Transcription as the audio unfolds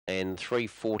and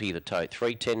 340 the tote.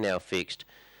 310 now fixed.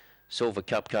 Silver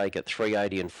Cupcake at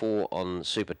 380 and 4 on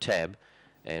Super Tab.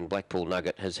 And Blackpool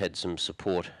Nugget has had some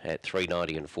support at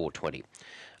 390 and 420.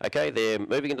 Okay, they're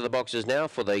moving into the boxes now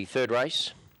for the third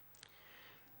race,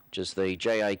 which is the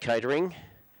JA Catering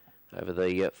over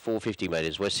the 450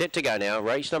 metres. We're set to go now.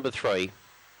 Race number 3.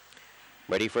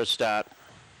 Ready for a start.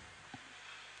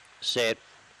 Set.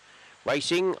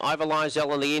 Racing, Ivalysel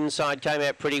on the inside came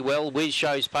out pretty well. Wiz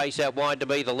shows pace out wide to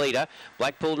be the leader.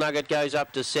 Blackpool Nugget goes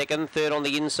up to second. Third on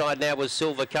the inside now was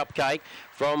Silver Cupcake.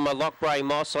 From Lockbray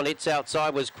Moss on its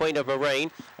outside was Queen of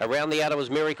Marine. Around the outer was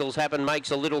Miracles Happen,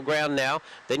 makes a little ground now.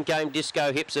 Then came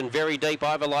Disco Hips and very deep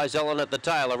Ivalysel at the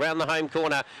tail. Around the home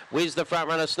corner, Wiz the front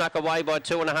runner snuck away by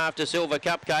 2.5 to Silver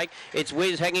Cupcake. It's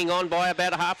Wiz hanging on by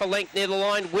about half a length near the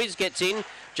line. Wiz gets in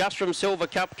just from Silver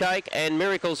Cupcake and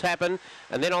Miracles Happen.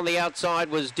 And then on the outside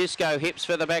was Disco Hips.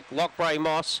 Further back, Lockbray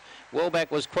Moss. Well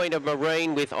back was Queen of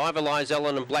Marine with Ivalysel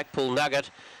and Blackpool Nugget.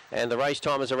 And the race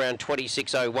time is around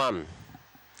 26:01.